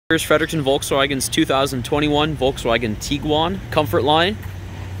Here's Fredericton Volkswagen's 2021 Volkswagen Tiguan Comfortline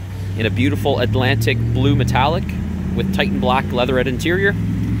in a beautiful Atlantic blue metallic with Titan black leatherette interior.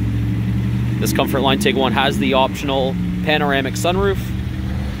 This Comfortline Tiguan has the optional panoramic sunroof,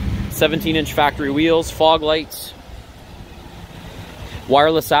 17-inch factory wheels, fog lights,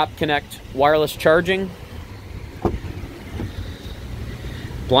 wireless app connect, wireless charging,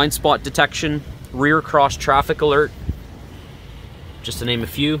 blind spot detection, rear cross traffic alert, just to name a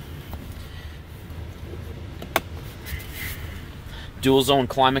few. Dual zone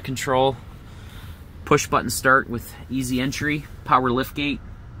climate control, push button start with easy entry, power liftgate.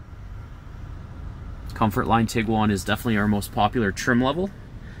 Comfortline Tiguan is definitely our most popular trim level.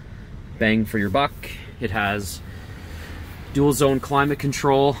 Bang for your buck. It has dual zone climate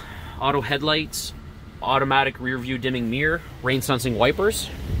control, auto headlights, automatic rear view dimming mirror, rain sensing wipers,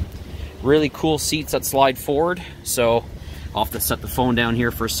 really cool seats that slide forward. So I'll have to set the phone down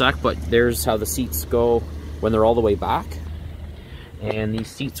here for a sec, but there's how the seats go when they're all the way back. And these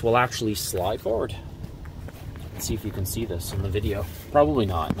seats will actually slide forward. Let's see if you can see this in the video. Probably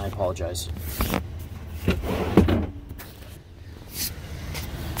not, and I apologize.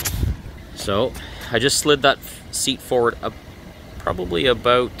 So I just slid that seat forward probably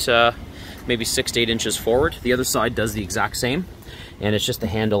about maybe 6 to 8 inches forward. The other side does the exact same, and it's just a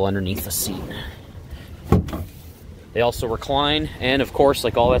handle underneath the seat. They also recline, and of course,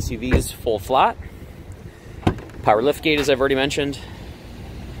 like all SUVs, full flat. Power liftgate, as I've already mentioned.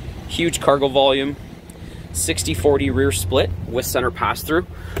 Huge cargo volume. 60/40 rear split with center pass-through.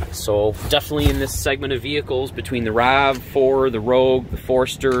 So definitely in this segment of vehicles, between the RAV4, the Rogue, the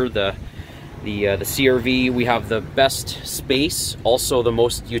Forester, the CR-V, we have the best space, also the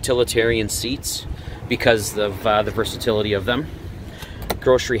most utilitarian seats because of the versatility of them.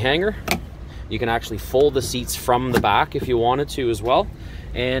 Grocery hanger. You can actually fold the seats from the back if you wanted to as well.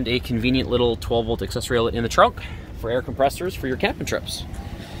 And a convenient little 12-volt accessory outlet in the trunk for air compressors for your camping trips.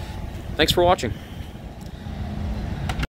 Thanks for watching.